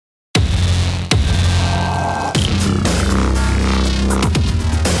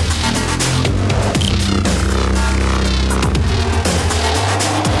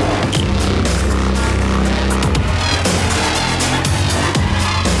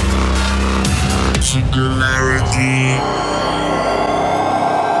Singularity.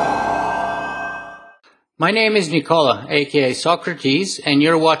 My name is Nicola, aka Socrates, and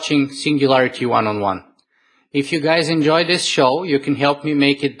you're watching Singularity One-on-One. If you guys enjoy this show, you can help me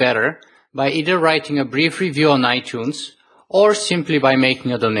make it better by either writing a brief review on iTunes or simply by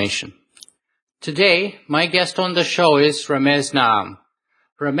making a donation. Today, my guest on the show is Ramez Naam.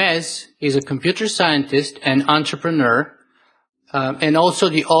 Ramez is a computer scientist and entrepreneur, and also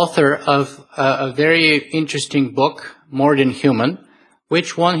the author of a very interesting book, More Than Human,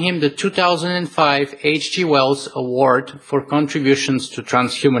 which won him the 2005 H.G. Wells Award for contributions to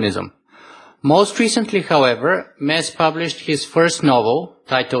transhumanism. Most recently, however, Mez published his first novel,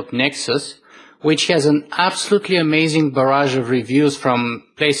 titled Nexus, which has an absolutely amazing barrage of reviews from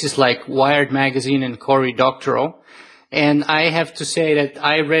places like Wired Magazine and Cory Doctorow. And I have to say that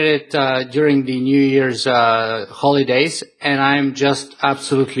I read it during the New Year's holidays, and I'm just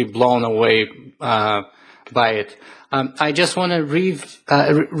absolutely blown away by it. I just want to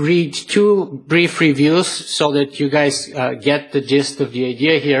read two brief reviews so that you guys get the gist of the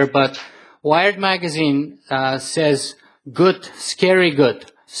idea here. But Wired Magazine says, "Good, scary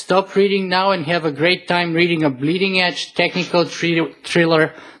good. Stop reading now and have a great time reading a bleeding-edge technical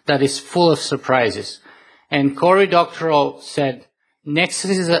thriller that is full of surprises." And Cory Doctorow said,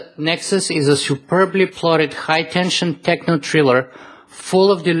 Nexus is a superbly plotted high-tension techno-thriller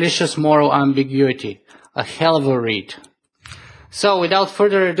full of delicious moral ambiguity. A hell of a read. So, without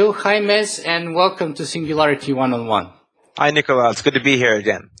further ado, hi Mez, and welcome to Singularity One-on-One. Hi, Nicola. It's good to be here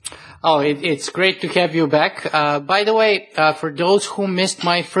again. Oh, it's great to have you back. By the way, for those who missed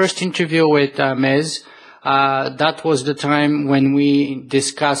my first interview with Mez, that was the time when we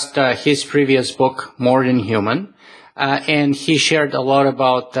discussed his previous book, More Than Human, and he shared a lot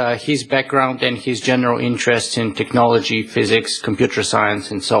about his background and his general interests in technology, physics, computer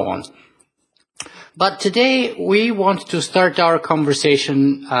science, and so on. But today we want to start our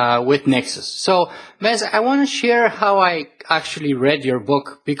conversation with Nexus. So, Mez, I want to share how I actually read your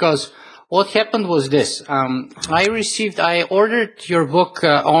book, because what happened was this. I ordered your book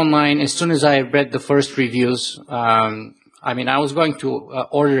online as soon as I read the first reviews. I was going to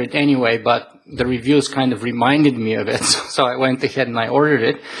order it anyway, but the reviews kind of reminded me of it. So I went ahead and I ordered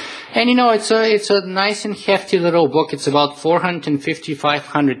it. And it's a nice and hefty little book. It's about 450,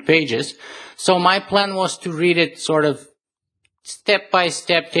 500 pages. So my plan was to read it sort of step by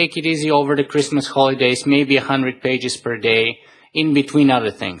step, take it easy over the Christmas holidays, maybe 100 pages per day, in between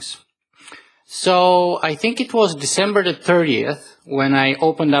other things. So I think it was December the 30th when I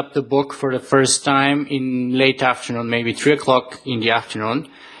opened up the book for the first time in late afternoon, maybe 3 o'clock in the afternoon,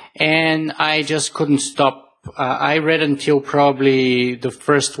 and I just couldn't stop. I read until probably the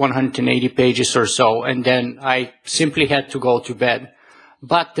first 180 pages or so, and then I simply had to go to bed.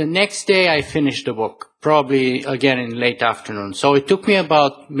 But the next day I finished the book, probably again in late afternoon. So it took me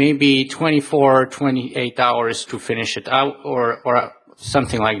about maybe 24, 28 hours to finish it out, or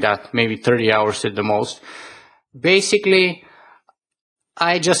something like that, maybe 30 hours at the most. Basically,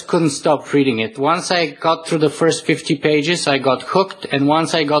 I just couldn't stop reading it. Once I got through the first 50 pages, I got hooked. And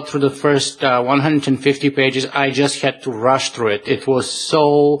once I got through the first 150 pages, I just had to rush through it. It was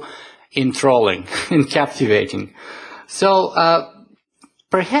so enthralling and captivating. So,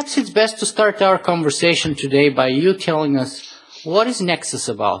 perhaps it's best to start our conversation today by you telling us, what is Nexus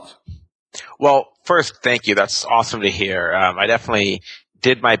about? Well, first, thank you. That's awesome to hear. I definitely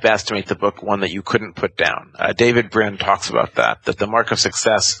did my best to make the book one that you couldn't put down. David Brin talks about that the mark of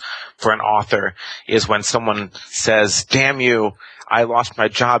success for an author is when someone says, "Damn you, I lost my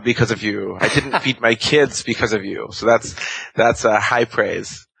job because of you. I didn't feed my kids because of you." So that's high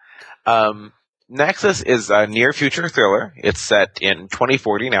praise. Nexus is a near-future thriller. It's set in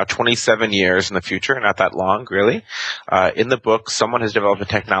 2040, now 27 years in the future, not that long, really. In the book, someone has developed a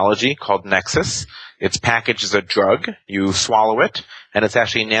technology called Nexus. It's packaged as a drug. You swallow it, and it's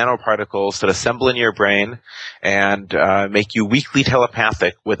actually nanoparticles that assemble in your brain and make you weakly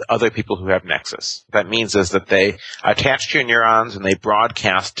telepathic with other people who have Nexus. What that means is that they attach to your neurons and they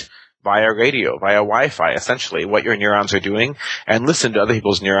broadcast via radio, via Wi-Fi, essentially, what your neurons are doing, and listen to other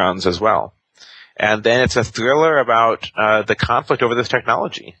people's neurons as well. And then it's a thriller about the conflict over this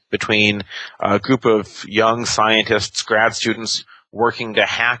technology between a group of young scientists, grad students, working to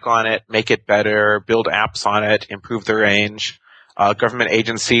hack on it, make it better, build apps on it, improve the range. A government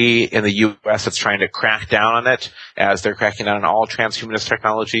agency in the U.S. that's trying to crack down on it, as they're cracking down on all transhumanist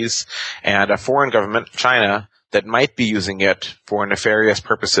technologies. And a foreign government, China, that might be using it for nefarious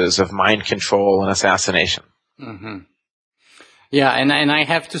purposes of mind control and assassination. Mm-hmm. Yeah, and I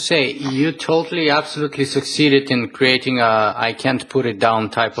have to say, you totally, absolutely succeeded in creating a I can't put it down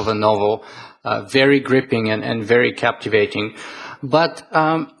type of a novel. very gripping and very captivating. But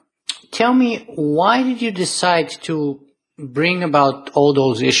tell me, why did you decide to bring about all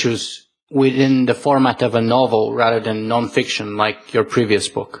those issues within the format of a novel rather than nonfiction like your previous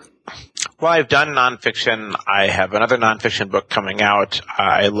book? Well, I've done nonfiction. I have another nonfiction book coming out.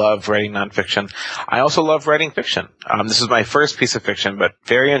 I love writing nonfiction. I also love writing fiction. This is my first piece of fiction, but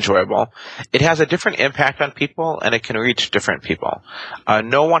very enjoyable. It has a different impact on people, and it can reach different people.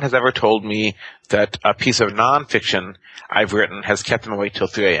 No one has ever told me that a piece of nonfiction I've written has kept them awake till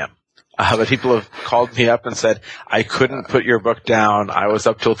 3 a.m. But people have called me up and said, I couldn't put your book down. I was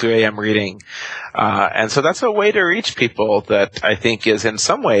up till 3 a.m. reading. And so that's a way to reach people that I think is in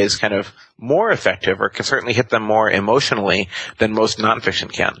some ways kind of more effective, or can certainly hit them more emotionally than most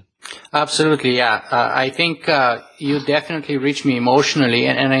nonfiction can. Absolutely, yeah. I think you definitely reach me emotionally.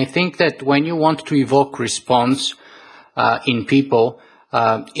 And I think that when you want to evoke response in people,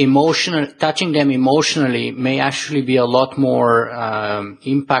 touching them emotionally may actually be a lot more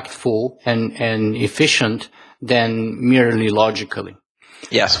impactful and efficient than merely logically.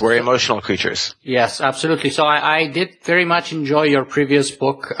 Yes, we're emotional creatures. Yes, absolutely. So I did very much enjoy your previous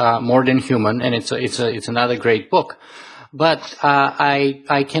book, More Than Human, and it's another great book. But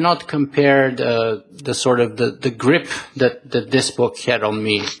I cannot compare the sort of the grip that this book had on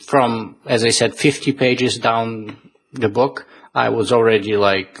me. From, as I said, 50 pages down the book, I was already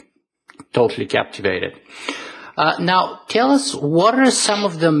totally captivated. Now, tell us, what are some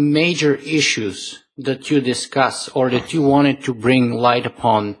of the major issues that you discuss or that you wanted to bring light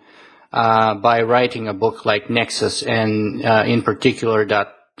upon by writing a book like Nexus, and in particular that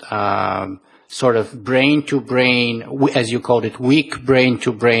sort of brain-to-brain, as you called it, weak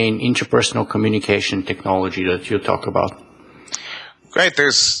brain-to-brain interpersonal communication technology that you talk about? Great.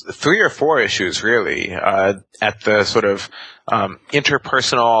 There's 3 or 4 issues, really, at the sort of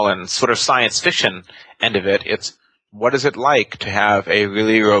interpersonal and sort of science fiction end of it. It's, what is it like to have a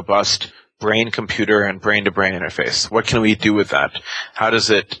really robust brain-computer and brain-to-brain interface? What can we do with that? How does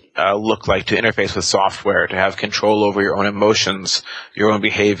it look like to interface with software, to have control over your own emotions, your own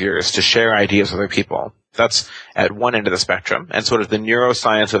behaviors, to share ideas with other people? That's at one end of the spectrum, and sort of the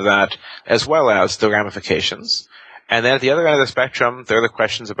neuroscience of that, as well as the ramifications. And then at the other end of the spectrum, there are the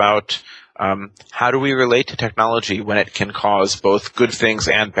questions about how do we relate to technology when it can cause both good things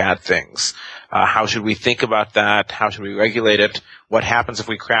and bad things? How should we think about that? How should we regulate it? What happens if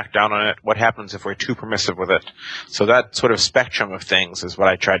we crack down on it? What happens if we're too permissive with it? So that sort of spectrum of things is what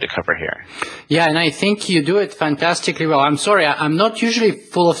I tried to cover here. Yeah, and I think you do it fantastically well. I'm sorry, I'm not usually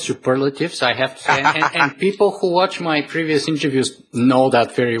full of superlatives, I have to say. And people who watch my previous interviews know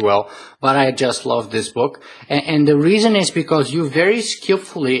that very well. But I just love this book. And the reason is because you very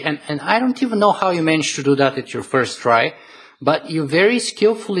skillfully, and I don't even know how you managed to do that at your first try, but you very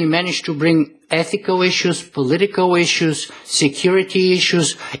skillfully managed to bring ethical issues, political issues, security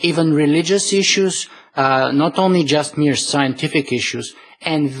issues, even religious issues, not only just mere scientific issues,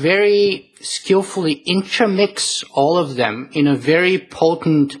 and very skillfully intermix all of them in a very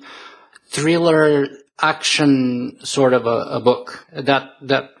potent thriller action sort of a book.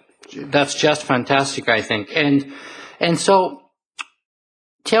 That's just fantastic, I think. And so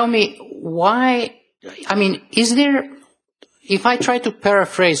tell me why, I mean, is there, if I try to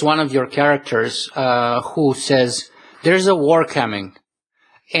paraphrase one of your characters, who says, there's a war coming,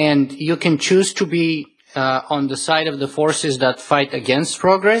 and you can choose to be on the side of the forces that fight against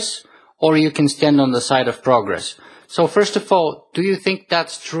progress, or you can stand on the side of progress. So first of all, do you think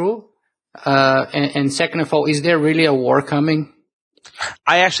that's true? And second of all, is there really a war coming?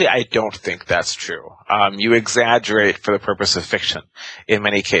 I don't think that's true. You exaggerate for the purpose of fiction in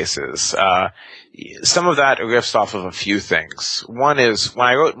many cases. Some of that riffs off of a few things. One is, when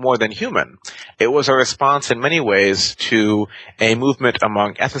I wrote More Than Human, it was a response in many ways to a movement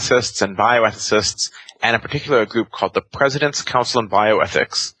among ethicists and bioethicists, and in particular a group called the President's Council on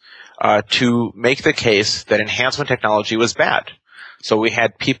Bioethics, to make the case that enhancement technology was bad. So we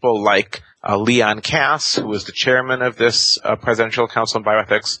had people like Leon Kass, who was the chairman of this Presidential Council on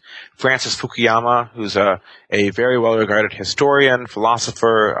Bioethics, Francis Fukuyama, who's a very well-regarded historian,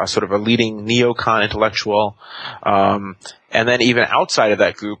 philosopher, sort of a leading neocon intellectual, and then even outside of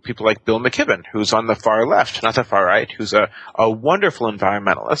that group, people like Bill McKibben, who's on the far left, not the far right, who's a wonderful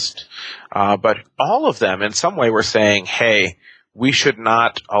environmentalist. But all of them, in some way, were saying, hey, we should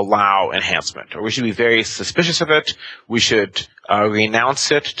not allow enhancement, or we should be very suspicious of it. We should renounce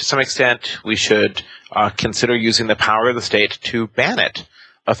it to some extent. We should consider using the power of the state to ban it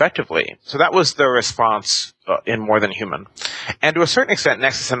effectively. So that was the response in More Than Human. And to a certain extent,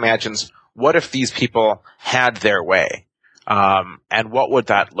 Nexus imagines, what if these people had their way? And what would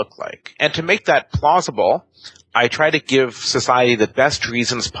that look like? And to make that plausible, I try to give society the best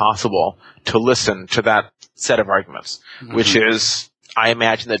reasons possible to listen to that set of arguments, which is, I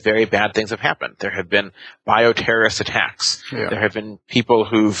imagine that very bad things have happened. There have been bioterrorist attacks. Yeah. There have been people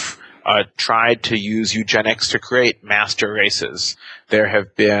who've tried to use eugenics to create master races. There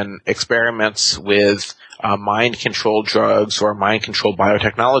have been experiments with mind-controlled drugs or mind-controlled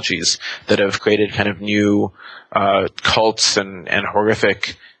biotechnologies that have created kind of new cults and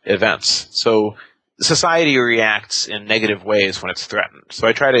horrific events. So society reacts in negative ways when it's threatened. So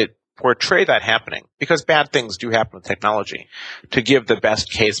I try to portray that happening, because bad things do happen with technology, to give the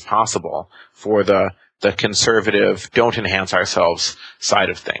best case possible for the conservative, don't enhance ourselves side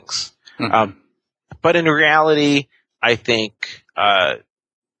of things. But in reality, I think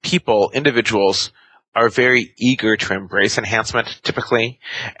individuals, are very eager to embrace enhancement, typically,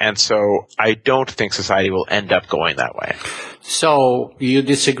 and so I don't think society will end up going that way. So you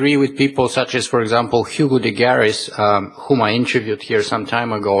disagree with people such as, for example, Hugo de Garis, whom I interviewed here some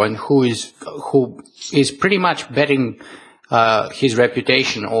time ago, and who is pretty much betting his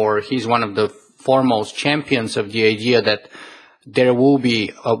reputation, or he's one of the foremost champions of the idea that there will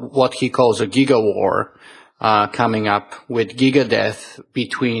be what he calls a Giga War coming up, with Giga Death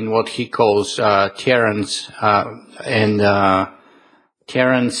between what he calls Terrans and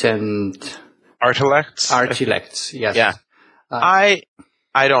Artilects. Yes. Yeah. I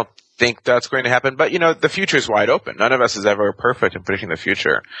don't think that's going to happen, but the future is wide open. None of us is ever perfect in predicting the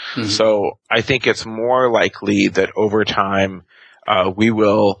future. Mm-hmm. So I think it's more likely that over time we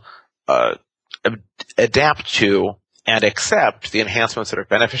will adapt to and accept the enhancements that are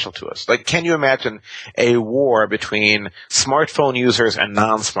beneficial to us. Like, can you imagine a war between smartphone users and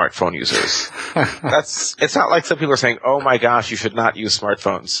non-smartphone users? It's not like some people are saying, oh my gosh, you should not use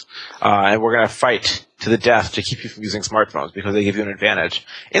smartphones, and we're going to fight to the death to keep you from using smartphones because they give you an advantage.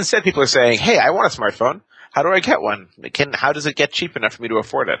 Instead, people are saying, hey, I want a smartphone. How do I get one? How does it get cheap enough for me to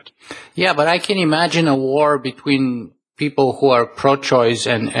afford it? Yeah, but I can imagine a war between people who are pro-choice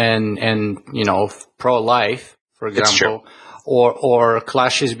and pro-life, for example, or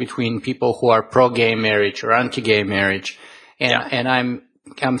clashes between people who are pro-gay marriage or anti-gay marriage, and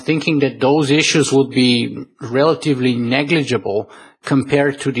I'm thinking that those issues would be relatively negligible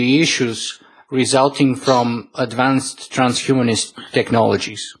compared to the issues resulting from advanced transhumanist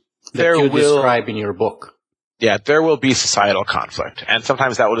technologies that you describe in your book. Yeah, there will be societal conflict, and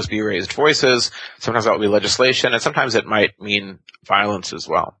sometimes that will just be raised voices, sometimes that will be legislation, and sometimes it might mean violence as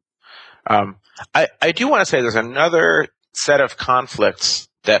well. I do want to say there's another set of conflicts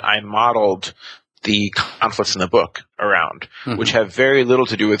that I modeled the conflicts in the book around, which have very little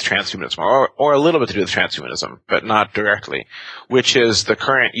to do with transhumanism, or a little bit to do with transhumanism, but not directly, which is the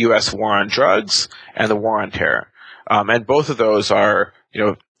current U.S. war on drugs and the war on terror. And both of those are,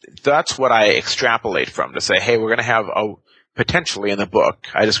 that's what I extrapolate from to say, hey, we're going to have potentially in the book,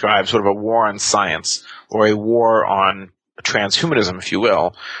 I describe sort of a war on science, or a war on transhumanism, if you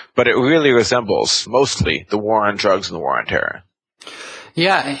will, but it really resembles mostly the war on drugs and the war on terror.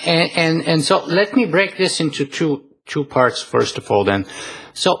 Yeah, and so let me break this into two parts first of all then.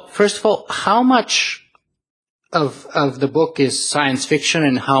 So first of all, how much of the book is science fiction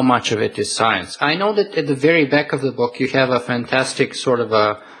and how much of it is science? I know that at the very back of the book you have a fantastic sort of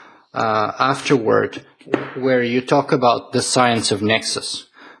a afterword where you talk about the science of Nexus.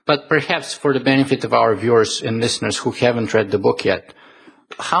 But perhaps for the benefit of our viewers and listeners who haven't read the book yet,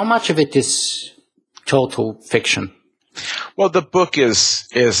 how much of it is total fiction? Well, the book is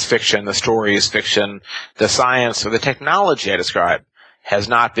fiction. The story is fiction. The science or the technology I describe has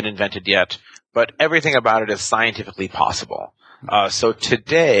not been invented yet, but everything about it is scientifically possible. So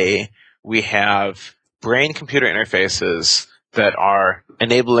today we have brain-computer interfaces that are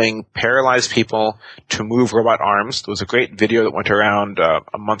enabling paralyzed people to move robot arms. There was a great video that went around a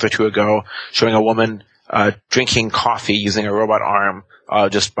month or two ago showing a woman drinking coffee using a robot arm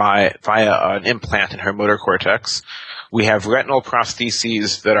just via an implant in her motor cortex. We have retinal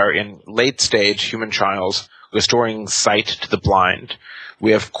prostheses that are in late-stage human trials restoring sight to the blind.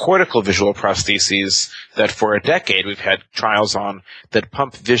 We have cortical visual prostheses that for a decade we've had trials on that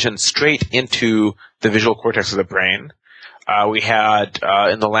pump vision straight into the visual cortex of the brain. We had,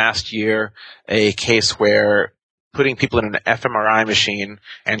 in the last year, a case where putting people in an fMRI machine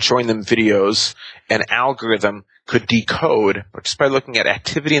and showing them videos, an algorithm could decode, just by looking at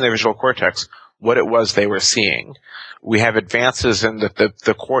activity in the visual cortex, what it was they were seeing. We have advances in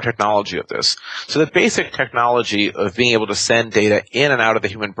the core technology of this. So the basic technology of being able to send data in and out of the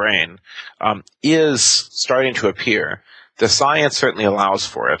human brain is starting to appear. The science certainly allows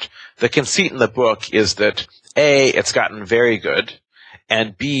for it. The conceit in the book is that A, it's gotten very good,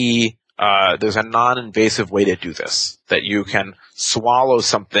 and B, there's a non-invasive way to do this, that you can swallow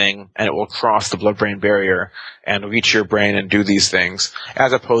something and it will cross the blood-brain barrier and reach your brain and do these things,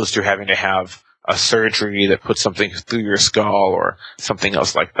 as opposed to having to have a surgery that puts something through your skull or something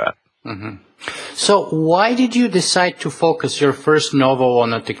else like that. Mm-hmm. So why did you decide to focus your first novel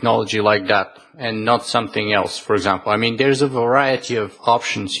on a technology like that and not something else, for example? I mean, there's a variety of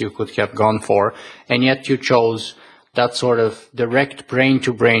options you could have gone for, and yet you chose that sort of direct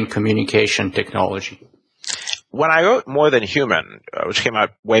brain-to-brain communication technology. When I wrote More Than Human, which came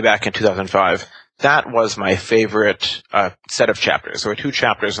out way back in 2005, that was my favorite set of chapters. There were 2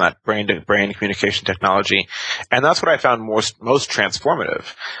 chapters on that brain-to-brain communication technology, and that's what I found most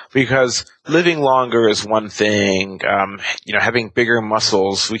transformative. Because living longer is one thing. Having bigger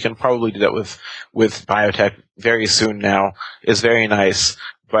muscles, we can probably do that with biotech very soon now, is very nice.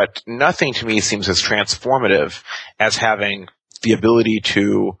 But nothing to me seems as transformative as having the ability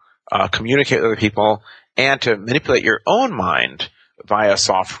to communicate with other people and to manipulate your own mind via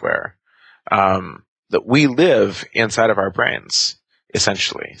software. That we live inside of our brains,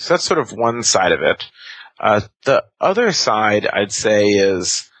 essentially. So that's sort of one side of it. The other side, I'd say,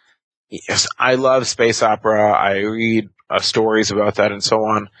 is, yes, I love space opera. I read stories about that and so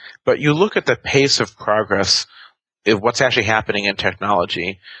on. But you look at the pace of progress of what's actually happening in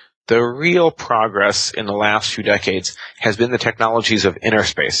technology. The real progress in the last few decades has been the technologies of inner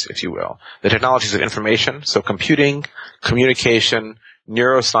space, if you will. The technologies of information, so computing, communication,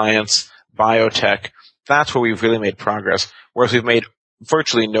 neuroscience, biotech. That's where we've really made progress, whereas we've made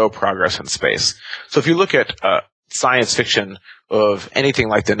virtually no progress in space. So if you look at science fiction of anything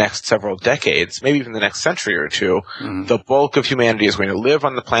like the next several decades, maybe even the next century or two, the bulk of humanity is going to live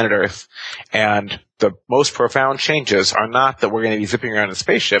on the planet Earth, and the most profound changes are not that we're going to be zipping around in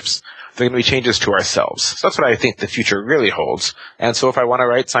spaceships, they're going to be changes to ourselves. So that's what I think the future really holds. And so if I want to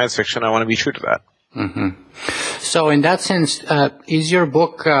write science fiction, I want to be true to that. Mm-hmm. So in that sense, is your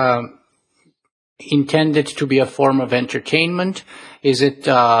book intended to be a form of entertainment? Is it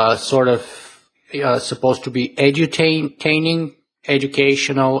sort of supposed to be edutaining,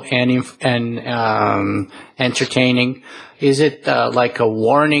 educational, and entertaining? Is it like a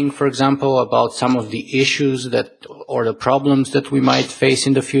warning, for example, about some of the issues or the problems that we might face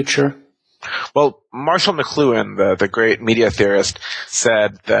in the future? Well, Marshall McLuhan, the great media theorist,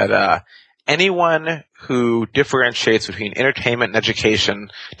 said that anyone who differentiates between entertainment and education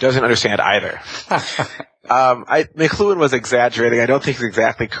doesn't understand either. McLuhan was exaggerating. I don't think it's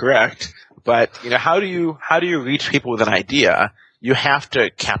exactly correct. But how do you reach people with an idea? You have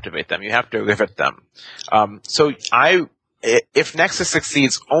to captivate them. You have to rivet them. If Nexus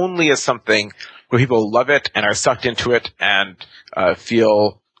succeeds only as something where people love it and are sucked into it and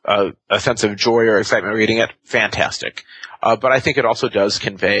feel a sense of joy or excitement reading it, fantastic. But I think it also does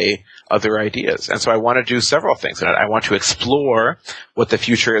convey other ideas. And so I want to do several things in it. I want to explore what the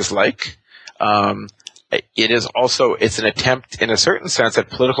future is like. It's an attempt, in a certain sense, at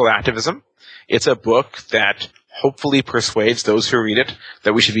political activism. It's a book that hopefully persuades those who read it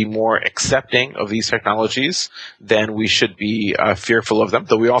that we should be more accepting of these technologies than we should be fearful of them,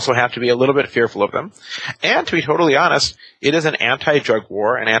 though we also have to be a little bit fearful of them. And to be totally honest, it is an anti-drug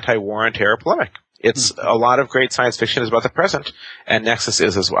war and anti-war and terror polemic. It's a lot of great science fiction is about the present, and Nexus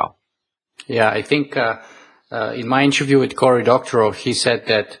is as well. Yeah, I think in my interview with Cory Doctorow, he said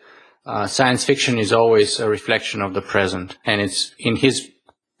that science fiction is always a reflection of the present, and it's, in his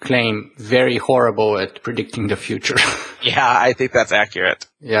claim, very horrible at predicting the future. Yeah, I think that's accurate.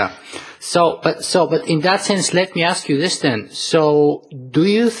 Yeah. But in that sense, let me ask you this then. So, do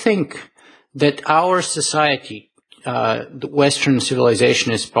you think that our society, the Western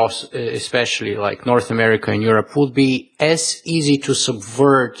civilization, especially like North America and Europe, would be as easy to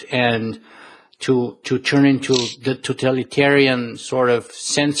subvert and to turn into the totalitarian sort of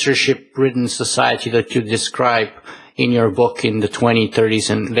censorship-ridden society that you describe in your book in the 2030s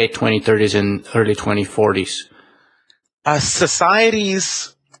and late 2030s and early 2040s?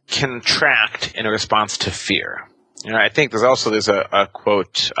 Societies contract in response to fear. I think there's a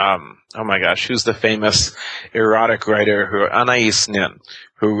quote, oh my gosh, who's the famous erotic writer Anais Nin,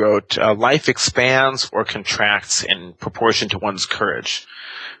 who wrote, life expands or contracts in proportion to one's courage.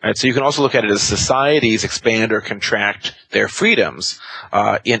 Right, so you can also look at it as societies expand or contract their freedoms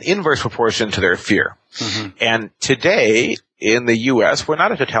in inverse proportion to their fear. Mm-hmm. And today in the U.S., we're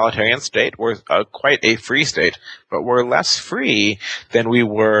not a totalitarian state. We're quite a free state, but we're less free than we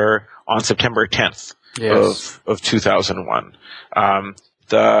were on September 10th of 2001.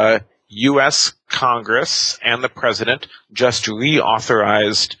 The U.S. Congress and the president just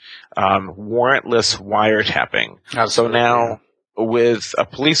reauthorized warrantless wiretapping. Absolutely. So now, with a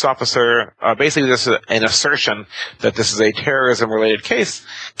police officer, basically this is an assertion that this is a terrorism-related case,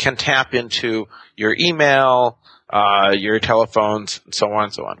 can tap into your email, your telephones, and so on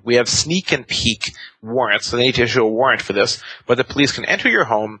and so on. We have sneak and peek warrants, so they need to issue a warrant for this, but the police can enter your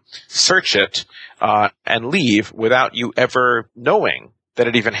home, search it, and leave without you ever knowing that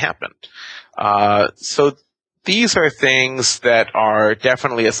it even happened. So these are things that are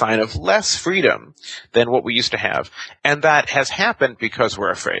definitely a sign of less freedom than what we used to have. And that has happened because we're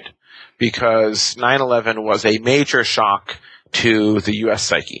afraid. Because 9/11 was a major shock to the U.S.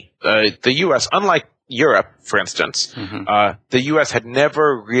 psyche. The U.S., unlike Europe, for instance, the U.S. had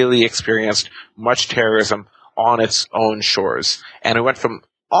never really experienced much terrorism on its own shores. And it went from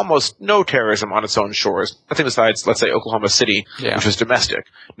almost no terrorism on its own shores, nothing besides, let's say, Oklahoma City, which was domestic.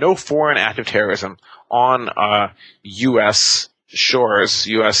 No foreign active terrorism on U.S. shores,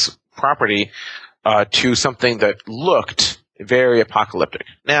 U.S. property, to something that looked very apocalyptic.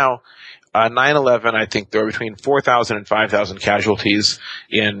 Now, 9/11, I think there were between 4,000 and 5,000 casualties.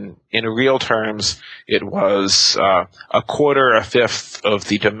 In real terms, it was a quarter, a fifth of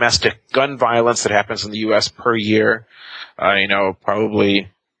the domestic gun violence that happens in the U.S. per year. Probably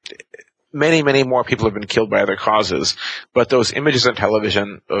many, many more people have been killed by other causes. But those images on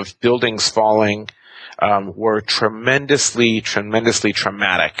television of buildings falling were tremendously, tremendously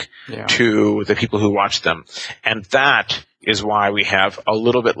traumatic to the people who watched them. And that is why we have a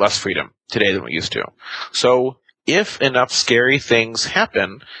little bit less freedom today than we used to. So if enough scary things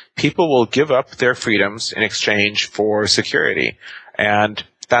happen, people will give up their freedoms in exchange for security. And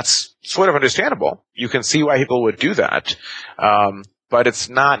that's sort of understandable. You can see why people would do that. But it's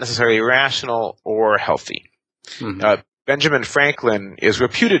not necessarily rational or healthy. Benjamin Franklin is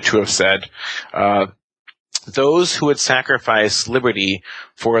reputed to have said, those who would sacrifice liberty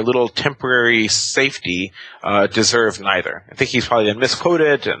for a little temporary safety deserve neither. I think he's probably been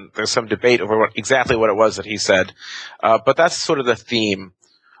misquoted, and there's some debate over exactly what it was that he said. But that's sort of the theme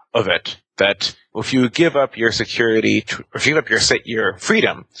of it, that if you give up your security, if you give up your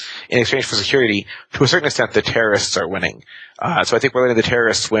freedom in exchange for security, to a certain extent, the terrorists are winning. So I think we're letting the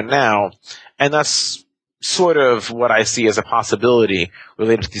terrorists win now, and that's sort of what I see as a possibility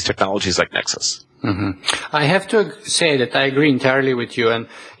related to these technologies like Nexus. I have to say that I agree entirely with you, and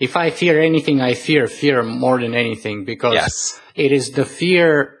if I fear anything, I fear more than anything, because it is the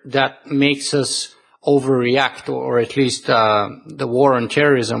fear that makes us overreact, or at least the war on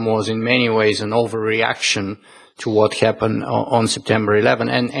terrorism was in many ways an overreaction to what happened on September 11.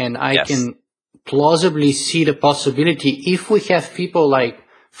 And I can plausibly see the possibility, if we have people like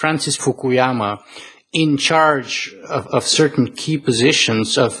Francis Fukuyama in charge of certain key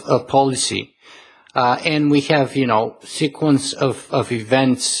positions of policy, and we have, sequence of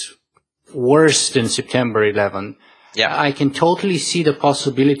events worse than September 11. I can totally see the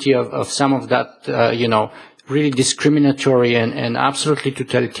possibility of some of that, really discriminatory and absolutely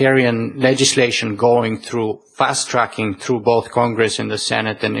totalitarian legislation going through, fast-tracking through both Congress and the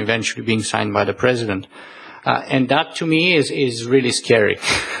Senate and eventually being signed by the President. And that, to me, is really scary.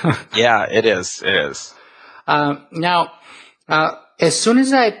 Yeah, it is. It is. Now, as soon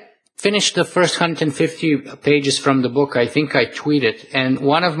as I finished the first 150 pages from the book, I think I tweeted, and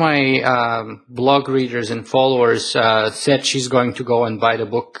one of my blog readers and followers said she's going to go and buy the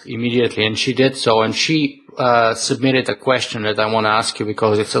book immediately, and she did so, and she submitted a question that I want to ask you,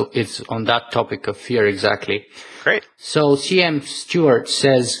 because it's on that topic of fear exactly. Great. So C.M. Stewart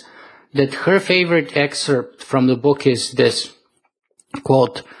says that her favorite excerpt from the book is this,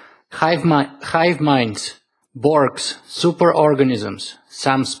 quote, hive minds, Borgs, superorganisms,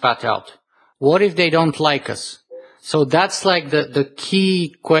 some spat out. What if they don't like us? So that's like the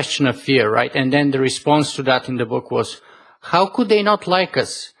key question of fear, right? And then the response to that in the book was, how could they not like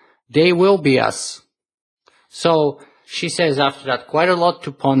us? They will be us. So she says after that, quite a lot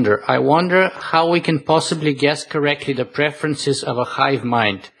to ponder. I wonder how we can possibly guess correctly the preferences of a hive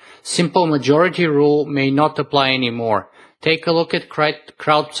mind. Simple majority rule may not apply anymore. Take a look at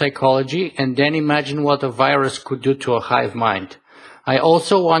crowd psychology and then imagine what a virus could do to a hive mind. I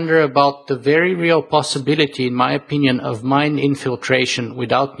also wonder about the very real possibility, in my opinion, of mind infiltration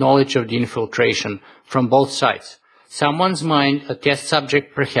without knowledge of the infiltration from both sides. Someone's mind, a test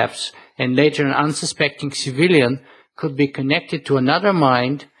subject perhaps, and later an unsuspecting civilian, could be connected to another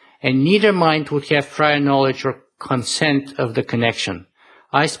mind, and neither mind would have prior knowledge or consent of the connection.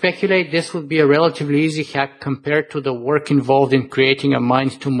 I speculate this would be a relatively easy hack compared to the work involved in creating a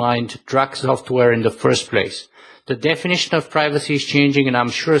mind-to-mind drug software in the first place. The definition of privacy is changing, and I'm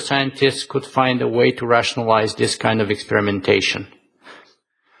sure scientists could find a way to rationalize this kind of experimentation.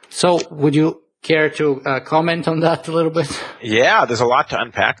 So would you care to comment on that a little bit? Yeah, there's a lot to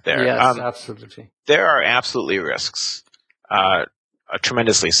unpack there. Yes, absolutely. There are absolutely risks,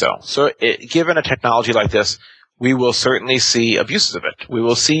 tremendously so. So given a technology like this, we will certainly see abuses of it. We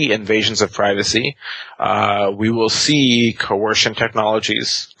will see invasions of privacy. We will see coercion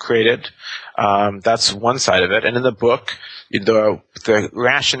technologies created. That's one side of it. And in the book, the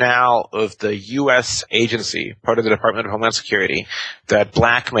rationale of the U.S. agency, part of the Department of Homeland Security, that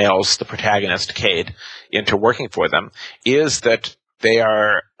blackmails the protagonist, Cade, into working for them, is that they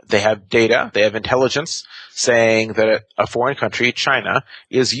have data, they have intelligence saying that a foreign country, China,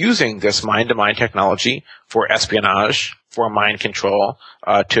 is using this mind-to-mind technology for espionage, for mind control,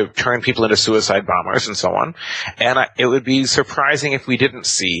 to turn people into suicide bombers and so on. And it would be surprising if we didn't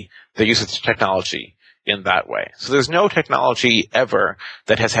see the use of technology in that way. So there's no technology ever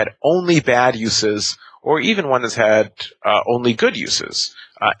that has had only bad uses or even one that's had only good uses.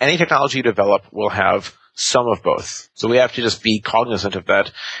 Any technology you develop will have some of both. So we have to just be cognizant of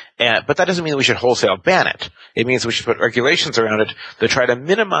that. But that doesn't mean we should wholesale ban it. It means we should put regulations around it that try to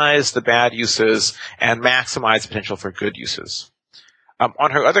minimize the bad uses and maximize the potential for good uses.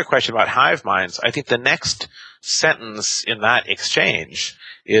 On her other question about hive minds, I think the next sentence in that exchange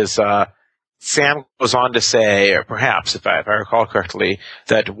is Sam goes on to say, or perhaps, if I recall correctly,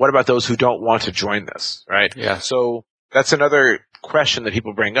 that what about those who don't want to join this, right? Yeah. So that's another question that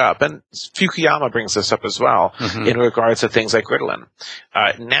people bring up, and Fukuyama brings this up as well in regards to things like Ritalin.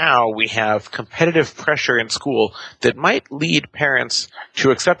 Now we have competitive pressure in school that might lead parents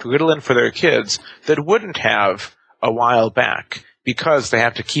to accept Ritalin for their kids that wouldn't have a while back because they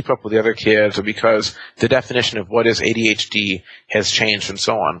have to keep up with the other kids or because the definition of what is ADHD has changed and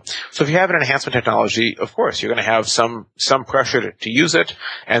so on. So if you have an enhancement technology, of course, you're going to have some pressure to use it,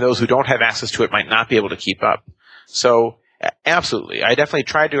 and those who don't have access to it might not be able to keep up. So absolutely. I definitely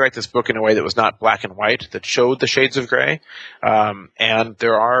tried to write this book in a way that was not black and white, that showed the shades of gray. And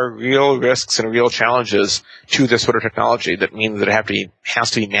there are real risks and real challenges to this sort of technology that mean that it has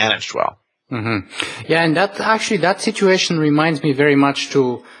to be managed well. Yeah, and that situation reminds me very much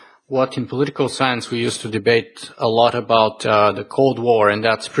to what in political science we used to debate a lot about the Cold War, and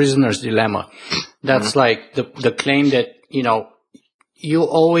that's prisoner's dilemma. That's like the claim that, you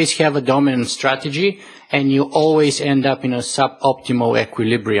always have a dominant strategy and you always end up in a suboptimal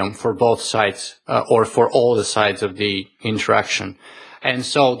equilibrium for both sides, or for all the sides of the interaction. And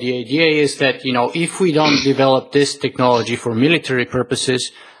so the idea is that, if we don't develop this technology for military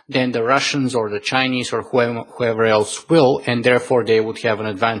purposes, then the Russians or the Chinese or whoever else will, and therefore they would have an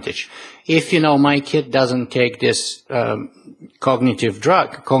advantage. If, my kid doesn't take this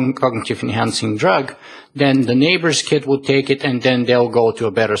cognitive enhancing drug, then the neighbor's kid would take it, and then they'll go to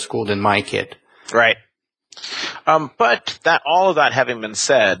a better school than my kid. Right. But all of that having been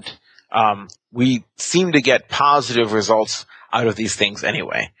said, we seem to get positive results out of these things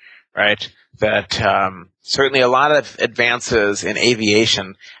anyway, right? That certainly a lot of advances in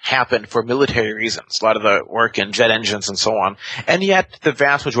aviation happened for military reasons, a lot of the work in jet engines and so on, and yet the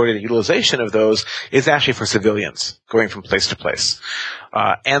vast majority of the utilization of those is actually for civilians going from place to place.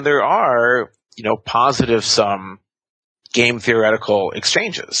 And there are, positive some game theoretical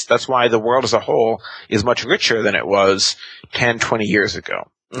exchanges. That's why the world as a whole is much richer than it was 10, 20 years ago.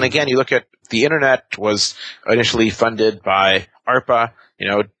 And again, you look at the internet was initially funded by ARPA,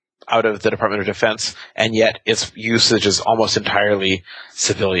 out of the Department of Defense, and yet its usage is almost entirely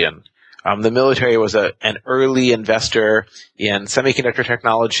civilian. The military was an early investor in semiconductor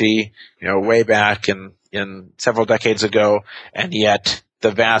technology, way back in several decades ago, and yet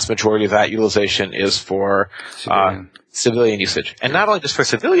the vast majority of that utilization is for civilian usage. And not only just for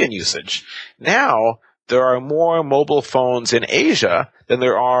civilian usage, now there are more mobile phones in Asia than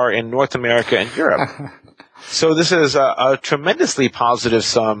there are in North America and Europe. So this is a tremendously positive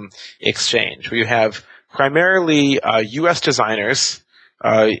sum exchange where you have primarily U.S. designers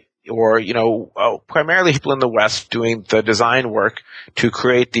primarily people in the West doing the design work to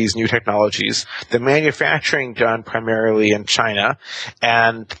create these new technologies, the manufacturing done primarily in China,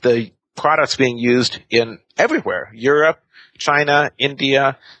 and the products being used in everywhere, Europe, China,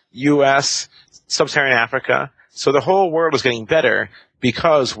 India, U.S., Sub-Saharan Africa. So the whole world is getting better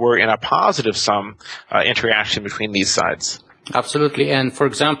because we're in a positive sum interaction between these sides. Absolutely. And for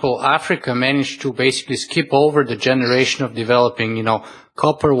example, Africa managed to basically skip over the generation of developing,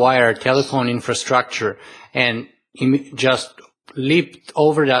 copper wire telephone infrastructure and just leaped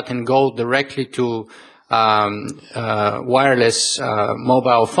over that and go directly to wireless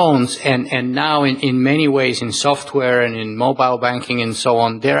mobile phones. And now in many ways in software and in mobile banking and so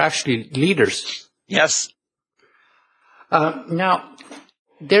on, they're actually leaders. Yes. Now,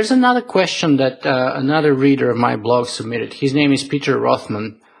 There's another question that another reader of my blog submitted. His name is Peter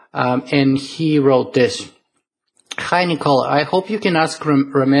Rothman, and he wrote this. Hi, Nicola. I hope you can ask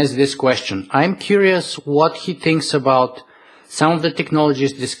Ramez this question. I'm curious what he thinks about some of the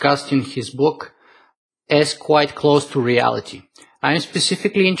technologies discussed in his book as quite close to reality. I'm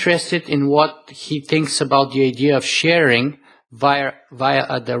specifically interested in what he thinks about the idea of sharing via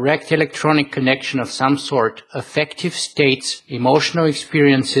a direct electronic connection of some sort, affective states, emotional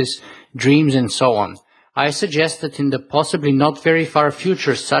experiences, dreams, and so on. I suggest that in the possibly not very far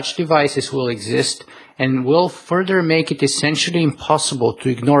future, such devices will exist and will further make it essentially impossible to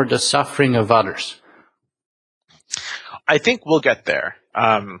ignore the suffering of others. I think we'll get there.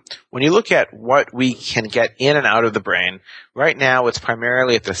 When you look at what we can get in and out of the brain, right now it's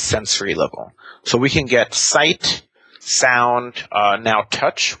primarily at the sensory level. So we can get sight, sound, now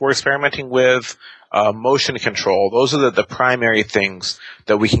touch we're experimenting with, motion control. Those are the primary things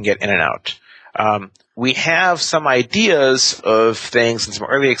that we can get in and out. We have some ideas of things and some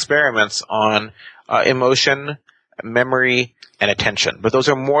early experiments on emotion, memory, and attention. But those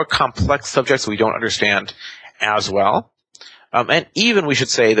are more complex subjects we don't understand as well. And even we should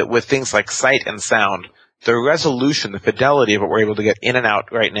say that with things like sight and sound, the resolution, the fidelity of what we're able to get in and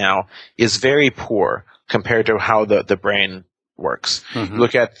out right now is very poor compared to how the brain works. Mm-hmm.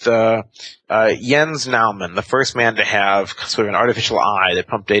 Look at Ramez Naam, the first man to have sort of an artificial eye that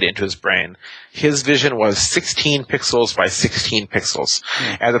pumped data into his brain. His vision was 16 pixels by 16 pixels,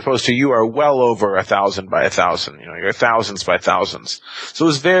 as opposed to you are well over 1,000 by 1,000. You're thousands by thousands. So it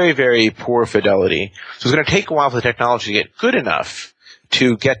was very, very poor fidelity. So it's going to take a while for the technology to get good enough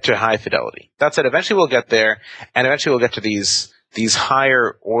to get to high fidelity. That said, eventually we'll get there, and eventually we'll get to these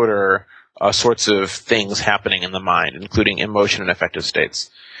higher order sorts of things happening in the mind, including emotion and affective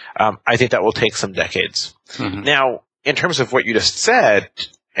states. I think that will take some decades. Mm-hmm. Now, in terms of what you just said,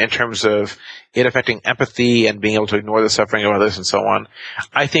 in terms of it affecting empathy and being able to ignore the suffering of others and so on,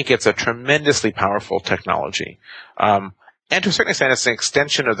 I think it's a tremendously powerful technology. And to a certain extent, it's an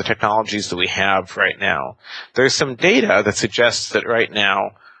extension of the technologies that we have right now. There's some data that suggests that right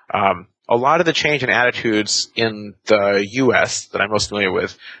now, a lot of the change in attitudes in the U.S. that I'm most familiar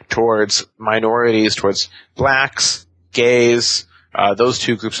with towards minorities, towards blacks, gays, those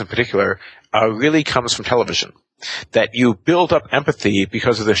two groups in particular, really comes from television. That you build up empathy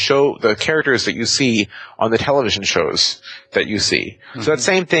because of the characters that you see on the television shows that you see. Mm-hmm. So that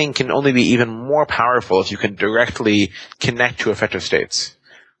same thing can only be even more powerful if you can directly connect to affective states.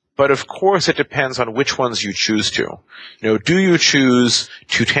 But of course, it depends on which ones you choose to. Do you choose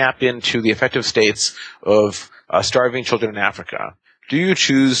to tap into the affective states of starving children in Africa? Do you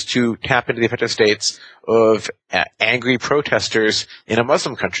choose to tap into the affective states of angry protesters in a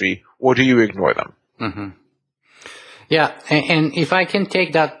Muslim country, or do you ignore them? Mm-hmm. Yeah, and if I can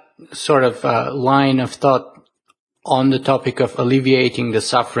take that sort of line of thought on the topic of alleviating the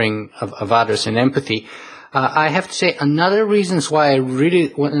suffering of others and empathy, I have to say another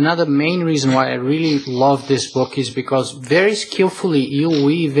main reason why I really love this book is because very skillfully you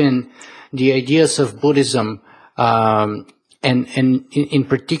weave in the ideas of Buddhism, and in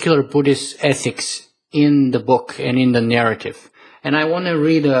particular Buddhist ethics in the book and in the narrative. And I want to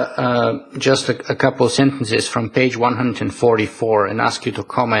read just a couple of sentences from page 144 and ask you to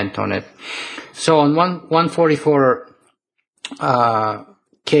comment on it. So on 144,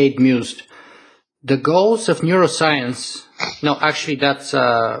 Cade mused, the goals of neuroscience, no, actually that's,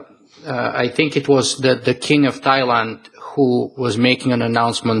 I think it was the king of Thailand who was making an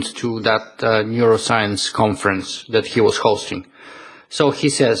announcement to that neuroscience conference that he was hosting. So he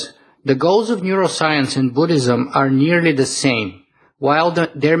says, the goals of neuroscience and Buddhism are nearly the same, while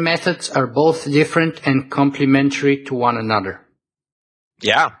their methods are both different and complementary to one another.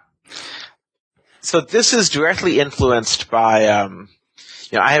 Yeah. So this is directly influenced by,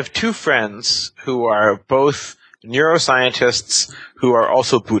 I have two friends who are both neuroscientists who are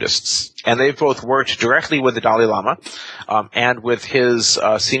also Buddhists, and they've both worked directly with the Dalai Lama and with his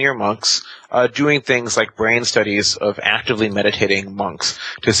senior monks, doing things like brain studies of actively meditating monks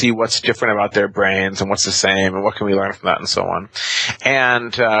to see what's different about their brains and what's the same and what can we learn from that and so on.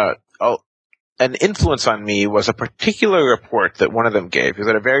 And an influence on me was a particular report that one of them gave. It was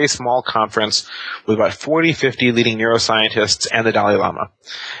at a very small conference with about 40, 50 leading neuroscientists and the Dalai Lama.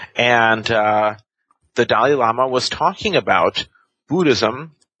 And the Dalai Lama was talking about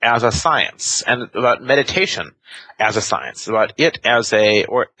Buddhism as a science and about meditation as a science, about it as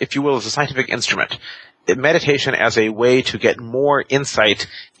or if you will, as a scientific instrument. meditation as a way to get more insight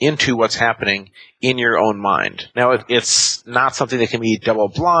into what's happening in your own mind. Now, it's not something that can be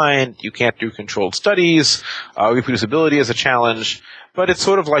double-blind. You can't do controlled studies. Reproducibility is a challenge. But it's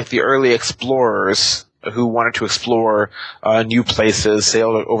sort of like the early explorers who wanted to explore new places,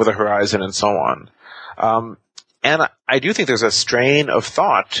 sail over the horizon, and so on. And I do think there's a strain of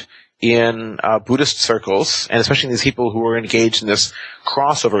thought in Buddhist circles, and especially in these people who are engaged in this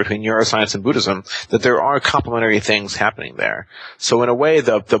crossover between neuroscience and Buddhism, that there are complementary things happening there. So in a way,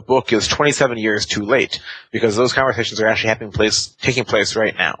 the book is 27 years too late, because those conversations are actually taking place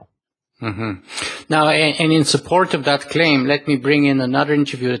right now. Mm-hmm. Now, and in support of that claim, let me bring in another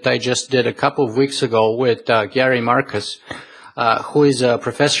interview that I just did a couple of weeks ago with Gary Marcus, who is a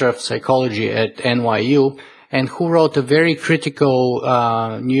professor of psychology at NYU, and who wrote a very critical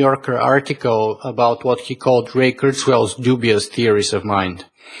New Yorker article about what he called Ray Kurzweil's dubious theories of mind.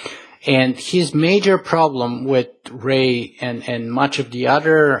 And his major problem with Ray and much of the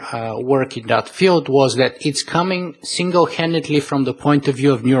other work in that field was that it's coming single-handedly from the point of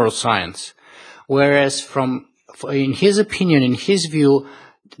view of neuroscience. Whereas in his opinion, in his view,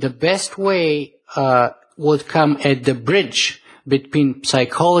 the best way would come at the bridge between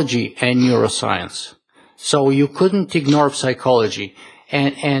psychology and neuroscience. So you couldn't ignore psychology.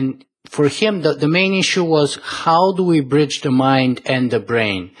 And for him, the main issue was, how do we bridge the mind and the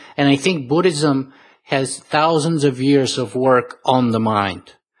brain? And I think Buddhism has thousands of years of work on the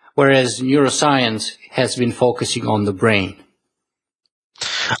mind, whereas neuroscience has been focusing on the brain.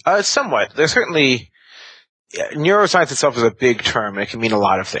 Somewhat. There's certainly... neuroscience itself is a big term, and it can mean a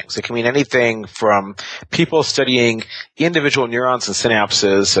lot of things. It can mean anything from people studying individual neurons and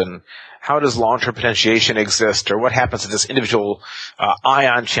synapses, and how does long-term potentiation exist, or what happens to this individual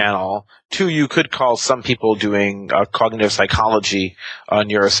ion channel, to you could call some people doing cognitive psychology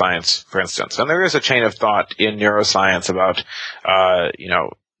neuroscience, for instance. And there is a chain of thought in neuroscience about,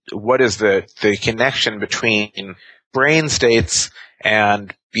 what is the connection between brain states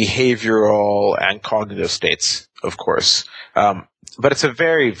and behavioral and cognitive states, of course. But it's a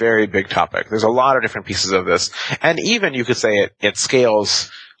very, very big topic. There's a lot of different pieces of this. And even you could say it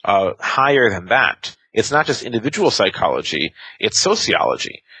scales higher than that. It's not just individual psychology, it's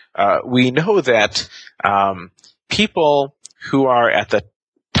sociology. We know that people who are at the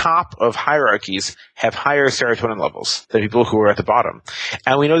top of hierarchies have higher serotonin levels than people who are at the bottom.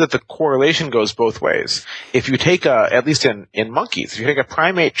 And we know that the correlation goes both ways. If you take at least in monkeys, if you take a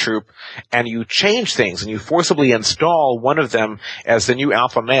primate troop and you change things and you forcibly install one of them as the new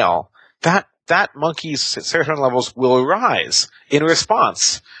alpha male, that monkey's serotonin levels will rise in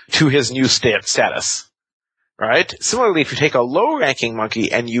response to his new status. Right? Similarly, if you take a low-ranking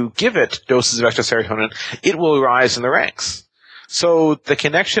monkey and you give it doses of extra serotonin, it will rise in the ranks. So the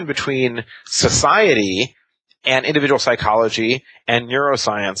connection between society and individual psychology and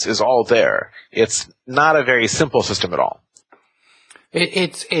neuroscience is all there. It's not a very simple system at all.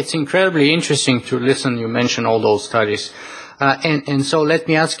 It's incredibly interesting to listen. You mentioned all those studies. And so let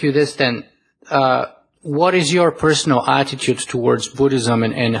me ask you this then. What is your personal attitude towards Buddhism,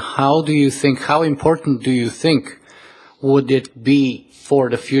 and how important do you think would it be for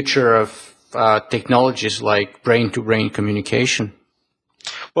the future of technologies like brain-to-brain communication?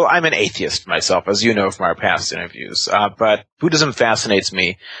 Well, I'm an atheist myself, as you know from our past interviews. But Buddhism fascinates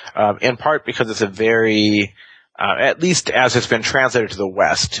me, in part because it's a very, at least as it's been translated to the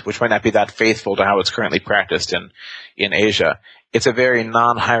West, which might not be that faithful to how it's currently practiced in Asia. It's a very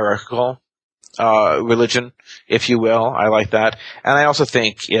non-hierarchical religion, if you will. I like that. And I also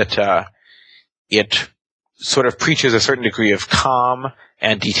think it sort of preaches a certain degree of calm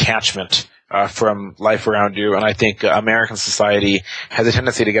and detachment from life around you. And I think American society has a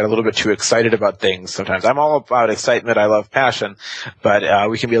tendency to get a little bit too excited about things sometimes. I'm all about excitement. I love passion, but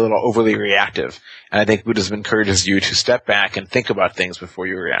we can be a little overly reactive. And I think Buddhism encourages you to step back and think about things before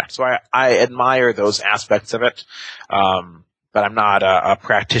you react. So I admire those aspects of it, but I'm not a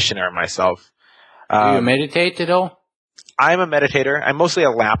practitioner myself. Do you meditate at all? I'm a meditator. I'm mostly a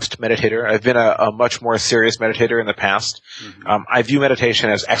lapsed meditator. I've been a much more serious meditator in the past. Mm-hmm. I view meditation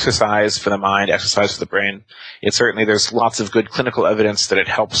as exercise for the mind, exercise for the brain. There's lots of good clinical evidence that it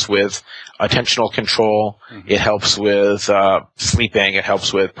helps with attentional control. Mm-hmm. It helps with sleeping. It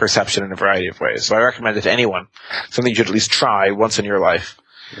helps with perception in a variety of ways. So I recommend it to anyone. Something you should at least try once in your life.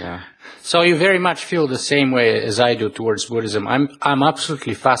 Yeah. So you very much feel the same way as I do towards Buddhism. I'm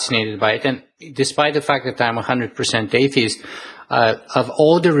absolutely fascinated by it, and despite the fact that I'm 100% atheist, of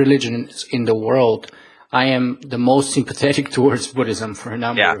all the religions in the world, I am the most sympathetic towards Buddhism for a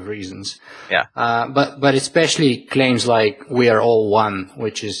number of reasons. Yeah. But especially claims like we are all one,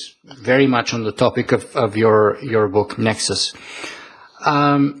 which is very much on the topic of your book, Nexus.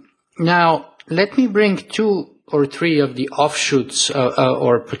 Now, let me bring 2 or 3 of the offshoots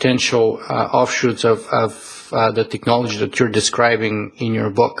or potential offshoots of the technology that you're describing in your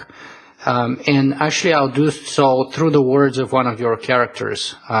book. And actually, I'll do so through the words of one of your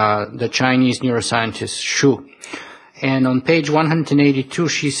characters, the Chinese neuroscientist Xu. And on page 182,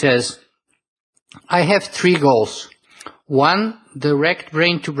 she says, I have 3 goals. 1, direct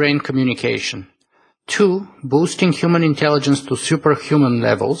brain-to-brain communication. 2, boosting human intelligence to superhuman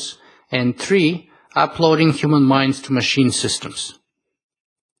levels. And 3, uploading human minds to machine systems.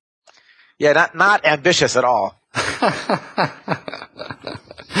 Yeah, not ambitious at all.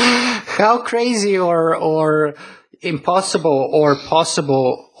 How crazy or impossible or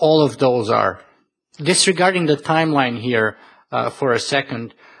possible all of those are. Disregarding the timeline here for a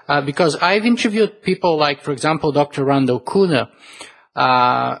second, because I've interviewed people like, for example, Dr. Randall Kuhne,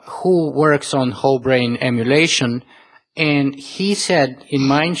 who works on whole brain emulation, and he said in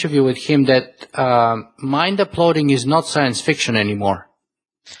my interview with him that mind uploading is not science fiction anymore.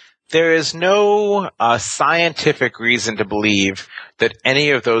 There is no scientific reason to believe that any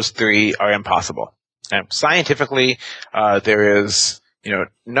of those 3 are impossible. And scientifically, there is,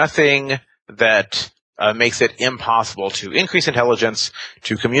 nothing that makes it impossible to increase intelligence,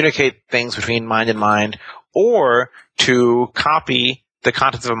 to communicate things between mind and mind, or to copy the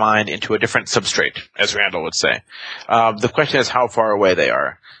contents of a mind into a different substrate, as Randall would say. The question is how far away they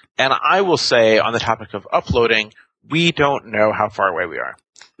are. And I will say, on the topic of uploading, we don't know how far away we are.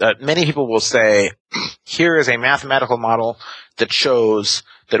 Many people will say, here is a mathematical model that shows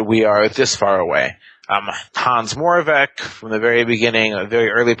that we are this far away. Hans Moravec, from the very beginning, a very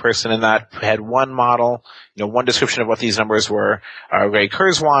early person in that, had one model, one description of what these numbers were. Ray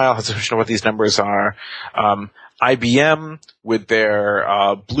Kurzweil has a description of what these numbers are. IBM, with their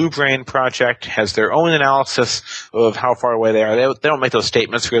Blue Brain project, has their own analysis of how far away they are. They don't make those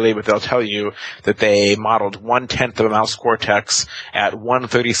statements really, but they'll tell you that they modeled 1/10 of a mouse cortex at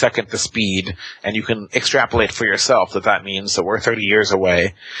 1/32 the speed, and you can extrapolate for yourself that means that we're 30 years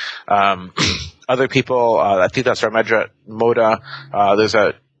away. Other people, I think that's Ramez Naam. There's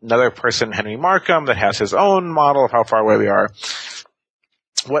another person, Henry Markham, that has his own model of how far away we are.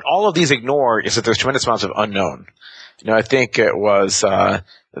 What all of these ignore is that there's tremendous amounts of unknown. I think it was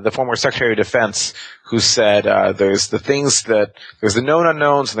the former Secretary of Defense who said there's the known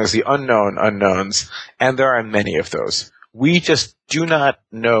unknowns and there's the unknown unknowns, and there are many of those. We just do not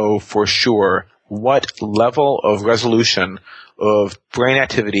know for sure what level of resolution of brain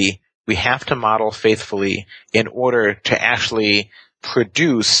activity we have to model faithfully in order to actually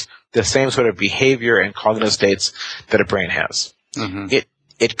produce the same sort of behavior and cognitive states that a brain has. Mm-hmm.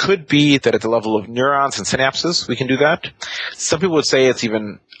 It could be that at the level of neurons and synapses we can do that. Some people would say it's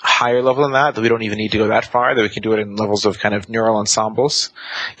even higher level than that we don't even need to go that far, that we can do it in levels of kind of neural ensembles.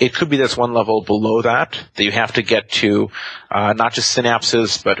 It could be that's one level below that you have to get to not just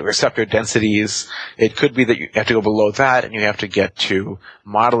synapses but receptor densities. It could be that you have to go below that and you have to get to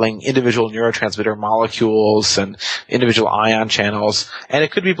modeling individual neurotransmitter molecules and individual ion channels, and it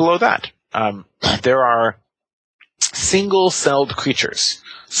could be below that. There are single-celled creatures,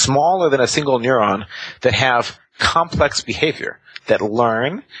 smaller than a single neuron, that have complex behavior, that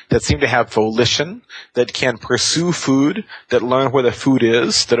learn, that seem to have volition, that can pursue food, that learn where the food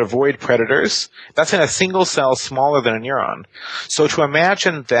is, that avoid predators. That's in a single cell smaller than a neuron. So to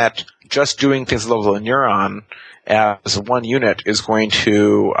imagine that just doing things at the level of a neuron as one unit is going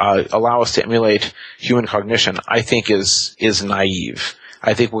to allow us to emulate human cognition, I think is naive.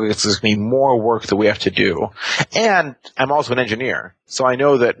 I think there's going to be more work that we have to do. And I'm also an engineer, so I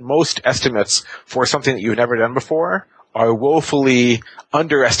know that most estimates for something that you've never done before are woefully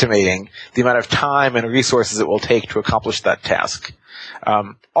underestimating the amount of time and resources it will take to accomplish that task.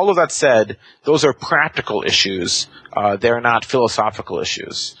 All of that said, those are practical issues. They're not philosophical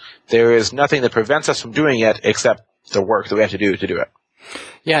issues. There is nothing that prevents us from doing it except the work that we have to do it.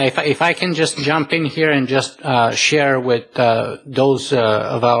 Yeah, if I can just jump in here and just share with those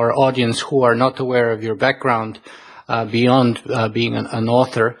of our audience who are not aware of your background beyond being an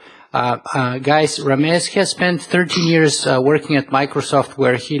author. Guys, Ramez has spent 13 years working at Microsoft,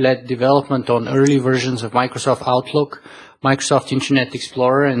 where he led development on early versions of Microsoft Outlook, Microsoft Internet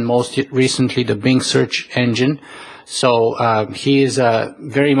Explorer, and most recently the Bing search engine. So he is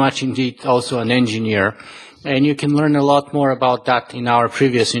very much indeed also an engineer. And you can learn a lot more about that in our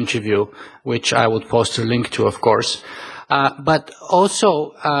previous interview, which I would post a link to, of course. But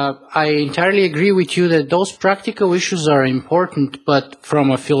also, I entirely agree with you that those practical issues are important, but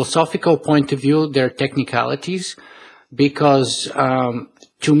from a philosophical point of view, they're technicalities, because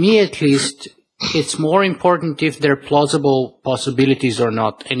to me at least, it's more important if they're plausible possibilities or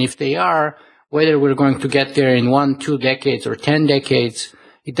not. And if they are, whether we're going to get there in 1, 2 decades or 10 decades,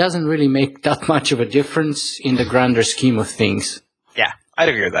 it doesn't really make that much of a difference in the grander scheme of things. Yeah, I'd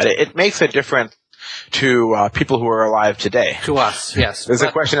agree with that. It makes a difference to people who are alive today. To us, yes. There's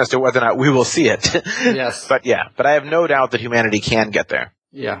a question as to whether or not we will see it. Yes. But I have no doubt that humanity can get there.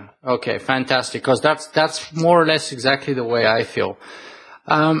 Yeah. Okay. Fantastic. Because that's more or less exactly the way I feel.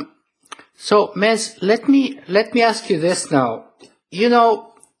 So, Mez, let me ask you this now.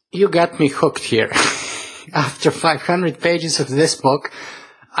 You got me hooked here. After 500 pages of this book,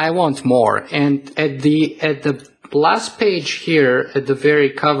 I want more. And at the last page here, at the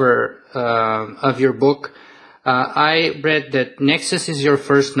very cover of your book, I read that Nexus is your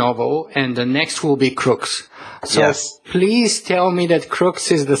first novel, and the next will be Crux. So yes. Please tell me that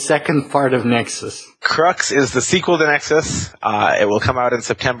Crux is the second part of Nexus. Crux is the sequel to Nexus. It will come out in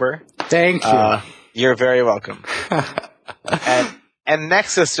September. Thank you. You're very welcome. And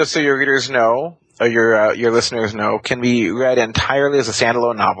Nexus, just so your readers know, or your listeners know, can be read entirely as a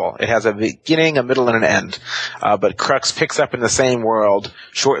standalone novel. It has a beginning, a middle, and an end. But Crux picks up in the same world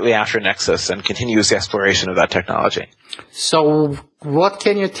shortly after Nexus and continues the exploration of that technology. So what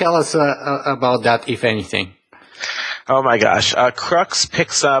can you tell us about that, if anything? Oh my gosh. Crux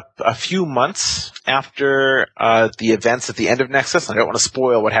picks up a few months after the events at the end of Nexus. I don't want to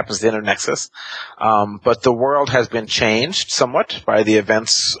spoil what happens at the end of Nexus. But the world has been changed somewhat by the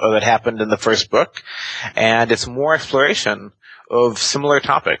events that happened in the first book. And it's more exploration of similar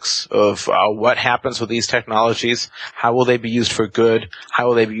topics of what happens with these technologies, how will they be used for good, how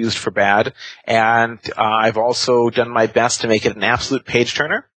will they be used for bad. And I've also done my best to make it an absolute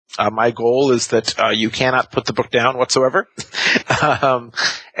page-turner. My goal is that you cannot put the book down whatsoever.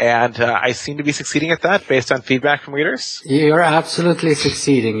 And I seem to be succeeding at that based on feedback from readers. You're absolutely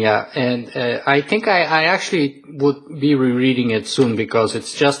succeeding, yeah. And I think I actually would be rereading it soon because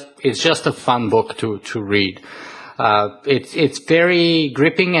it's just a fun book to read. It's very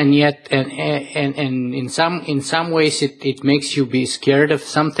gripping, and yet and in some ways it makes you be scared of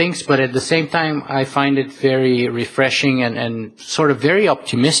some things, but at the same time I find it very refreshing and sort of very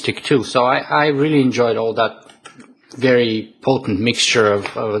optimistic too. So I really enjoyed all that very potent mixture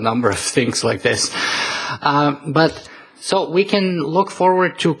of a number of things like this. But so we can look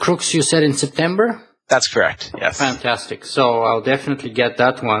forward to Crux, you said, in September? That's correct, yes. Fantastic. So I'll definitely get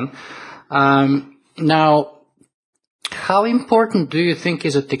that one. Now, how important do you think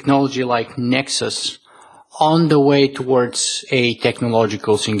is a technology like Nexus on the way towards a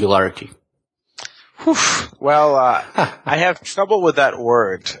technological singularity? Well, I have trouble with that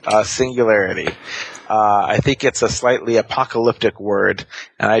word, singularity. I think it's a slightly apocalyptic word,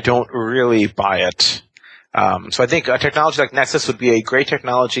 and I don't really buy it. So I think a technology like Nexus would be a great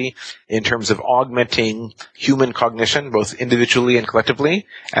technology in terms of augmenting human cognition, both individually and collectively,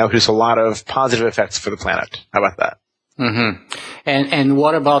 and produce a lot of positive effects for the planet. How about that? Mm-hmm. And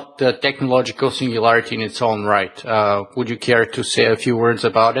what about the technological singularity in its own right? Would you care to say a few words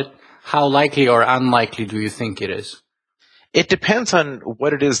about it? How likely or unlikely do you think it is? It depends on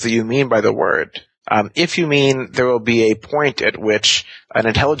what it is that you mean by the word. If you mean there will be a point at which an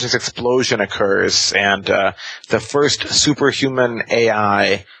intelligence explosion occurs and the first superhuman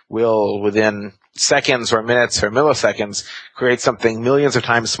AI will, within seconds or minutes or milliseconds, create something millions of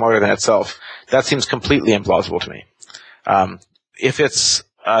times smarter than itself, that seems completely implausible to me. If it's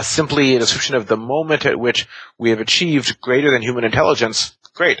simply a description of the moment at which we have achieved greater than human intelligence,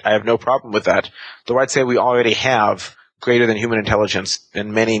 great, I have no problem with that. Though I'd say we already have greater than human intelligence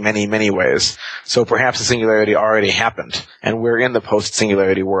in many, many, many ways. So perhaps the singularity already happened, and we're in the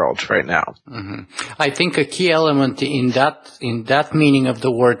post-singularity world right now. Mm-hmm. I think a key element in that meaning of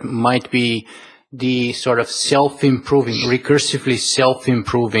the word might be the sort of self-improving, recursively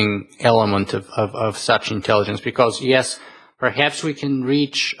self-improving element of such intelligence. Because yes, perhaps we can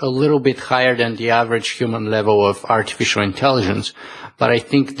reach a little bit higher than the average human level of artificial intelligence, but I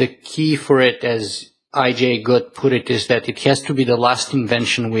think the key for it, as I.J. Good put it, is that it has to be the last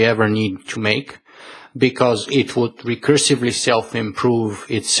invention we ever need to make, because it would recursively self-improve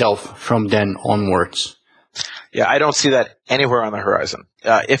itself from then onwards. Yeah, I don't see that anywhere on the horizon,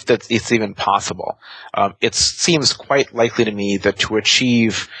 if it's even possible. It seems quite likely to me that to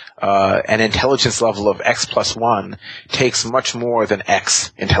achieve an intelligence level of X plus 1 takes much more than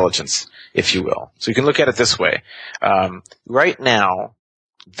X intelligence, if you will. So you can look at it this way. Right now,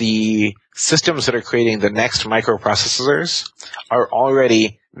 the systems that are creating the next microprocessors are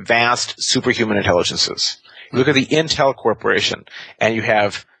already vast superhuman intelligences. You look at the Intel Corporation, and you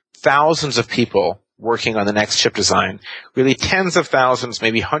have thousands of people working on the next chip design, really tens of thousands,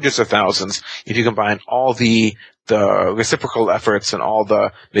 maybe hundreds of thousands, if you combine all the reciprocal efforts and all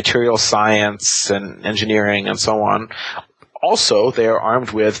the material science and engineering and so on. Also, they are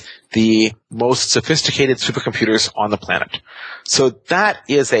armed with the most sophisticated supercomputers on the planet. So that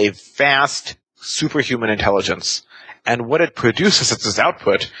is a vast superhuman intelligence. And what it produces as its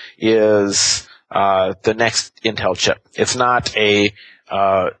output is the next Intel chip. It's not a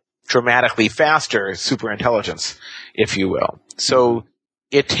dramatically faster superintelligence, if you will. So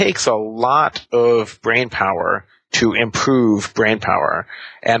it takes a lot of brain power to improve brain power,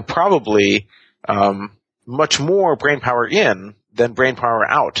 and probably much more brain power in than brain power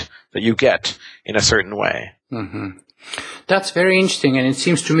out that you get in a certain way. Mm-hmm. That's very interesting, and it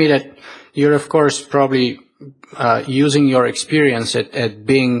seems to me that you're, of course, probably using your experience at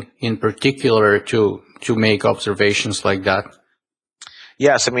Bing in particular to make observations like that.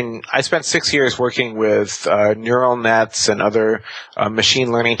 Yes, I mean, I spent 6 years working with neural nets and other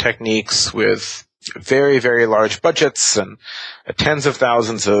machine learning techniques with very, very large budgets and tens of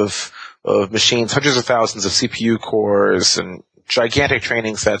thousands of machines, hundreds of thousands of CPU cores and gigantic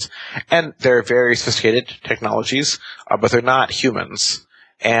training sets. And they're very sophisticated technologies, but they're not humans.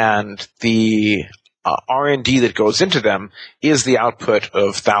 And the R&D that goes into them is the output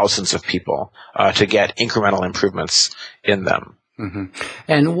of thousands of people to get incremental improvements in them. Mm-hmm.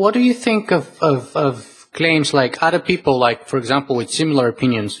 And what do you think of claims like other people, like, for example, with similar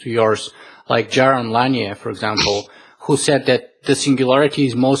opinions to yours, like Jaron Lanier, for example, who said that the singularity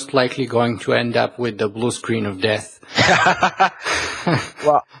is most likely going to end up with the blue screen of death?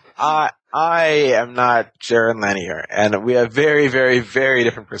 Well, I am not Jaron Lanier, and we have very, very, very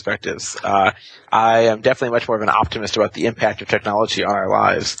different perspectives. I am definitely much more of an optimist about the impact of technology on our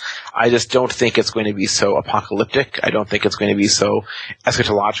lives. I just don't think it's going to be so apocalyptic. I don't think it's going to be so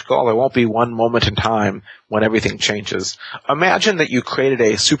eschatological. There won't be one moment in time when everything changes. Imagine that you created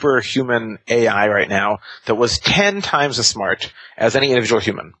a superhuman AI right now that was 10 times as smart as any individual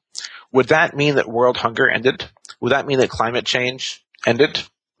human. Would that mean that world hunger ended? Would that mean that climate change ended?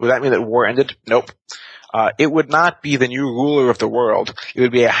 Would that mean that war ended? Nope. It would not be the new ruler of the world. It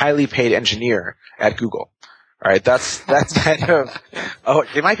would be a highly paid engineer at Google. All right, that's kind of,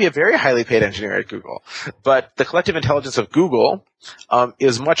 it might be a very highly paid engineer at Google, but the collective intelligence of Google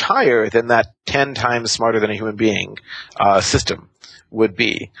is much higher than that 10 times smarter than a human being system would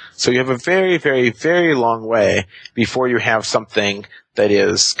be. So you have a very, very, very long way before you have something that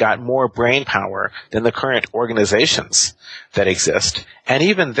is got more brain power than the current organizations that exist. And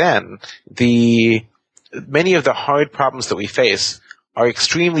even then, many of the hard problems that we face are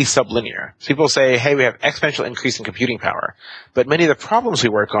extremely sublinear. People say, hey, we have exponential increase in computing power, but many of the problems we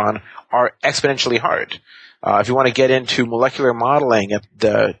work on are exponentially hard. If you want to get into molecular modeling at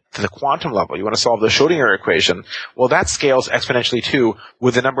the quantum level, you want to solve the Schrodinger equation, well, that scales exponentially too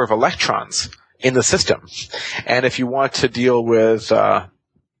with the number of electrons in the system. And if you want to deal with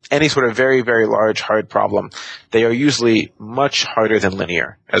any sort of very, very large, hard problem, they are usually much harder than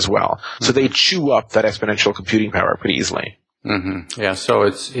linear as well. Mm-hmm. So they chew up that exponential computing power pretty easily. Mm-hmm. Yeah, so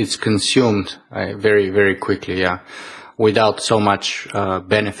it's consumed very, very quickly, yeah, without so much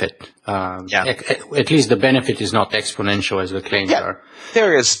benefit. At least the benefit is not exponential as the claims are.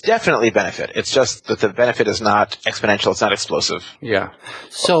 There is definitely benefit. It's just that the benefit is not exponential. It's not explosive. Yeah.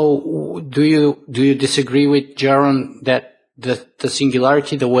 So do you disagree with Jaron that the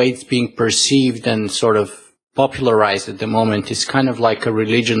singularity, the way it's being perceived and sort of popularized at the moment, is kind of like a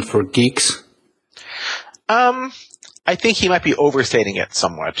religion for geeks? I think he might be overstating it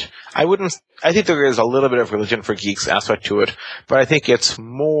somewhat. I think there is a little bit of religion for geeks aspect to it, but I think it's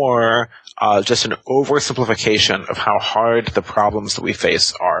more just an oversimplification of how hard the problems that we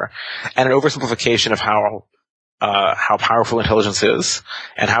face are, and an oversimplification of how powerful intelligence is,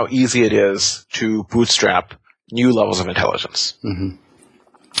 and how easy it is to bootstrap new levels of intelligence. Mm-hmm.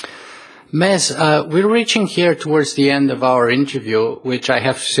 Mez, we're reaching here towards the end of our interview, which I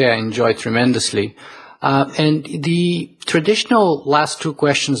have to say I enjoyed tremendously. And the traditional last two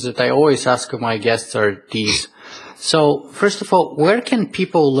questions that I always ask of my guests are these. So, first of all, where can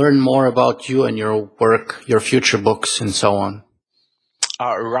people learn more about you and your work, your future books, and so on?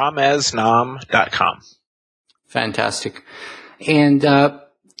 RamezNaam.com. Fantastic. And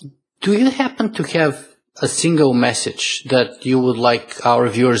do you happen to have a single message that you would like our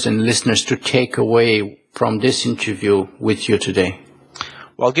viewers and listeners to take away from this interview with you today?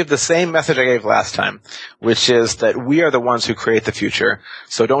 Well, I'll give the same message I gave last time, which is that we are the ones who create the future.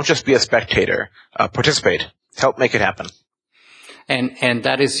 So don't just be a spectator. Participate. Help make it happen. And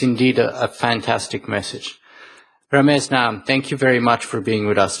that is indeed a fantastic message. Ramez Naam, thank you very much for being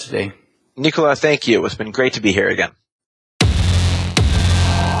with us today. Nicola, thank you. It's been great to be here again.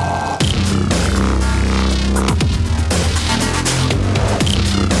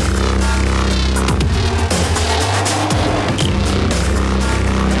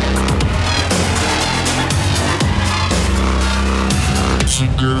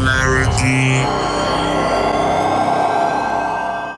 Singularity.